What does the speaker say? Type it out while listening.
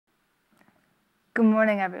Good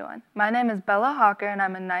morning, everyone. My name is Bella Hawker, and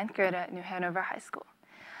I'm a ninth grader at New Hanover High School.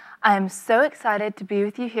 I am so excited to be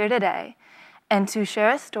with you here today and to share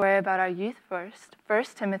a story about our youth first,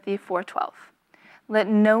 1 Timothy 4:12. Let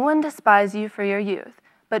no one despise you for your youth,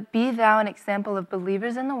 but be thou an example of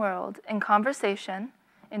believers in the world, in conversation,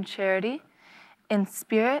 in charity, in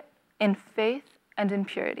spirit, in faith, and in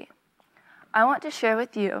purity. I want to share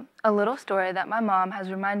with you a little story that my mom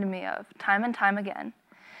has reminded me of time and time again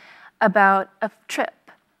about a trip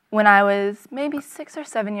when I was maybe 6 or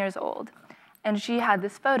 7 years old, and she had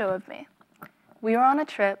this photo of me. We were on a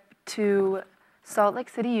trip to Salt Lake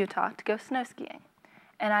City, Utah to go snow skiing,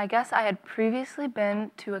 and I guess I had previously been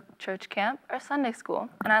to a church camp or Sunday school,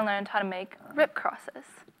 and I learned how to make rip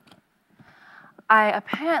crosses. I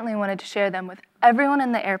apparently wanted to share them with everyone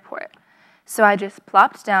in the airport, so I just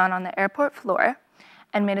plopped down on the airport floor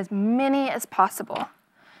and made as many as possible,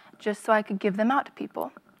 just so I could give them out to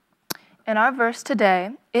people. In our verse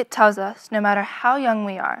today, it tells us no matter how young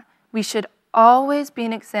we are, we should always be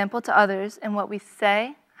an example to others in what we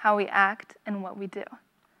say, how we act, and what we do.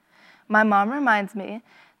 My mom reminds me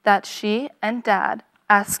that she and Dad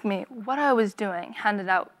asked me what I was doing, handed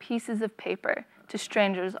out pieces of paper to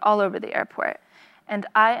strangers all over the airport, and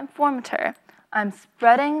I informed her, I'm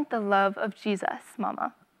spreading the love of Jesus,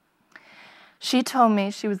 Mama. She told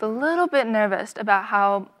me she was a little bit nervous about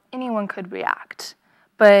how anyone could react,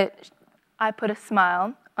 but I put a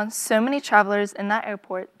smile on so many travelers in that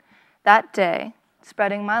airport that day,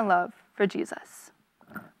 spreading my love for Jesus.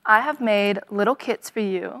 I have made little kits for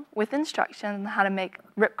you with instructions on how to make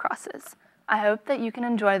rip crosses. I hope that you can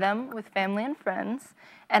enjoy them with family and friends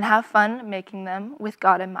and have fun making them with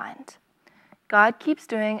God in mind. God keeps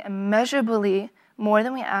doing immeasurably more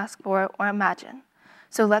than we ask for or imagine.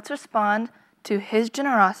 So let's respond to His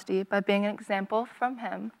generosity by being an example from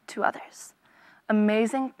Him to others.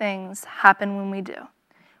 Amazing things happen when we do.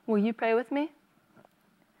 Will you pray with me?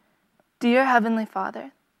 Dear Heavenly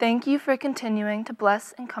Father, thank you for continuing to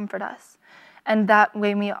bless and comfort us, and that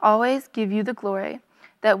way we always give you the glory,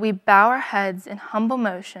 that we bow our heads in humble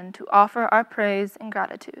motion to offer our praise and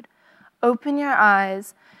gratitude. Open your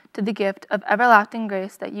eyes to the gift of everlasting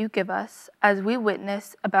grace that you give us as we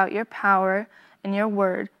witness about your power and your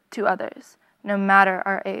word to others, no matter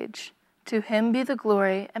our age. To Him be the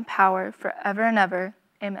glory and power forever and ever.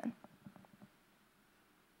 Amen.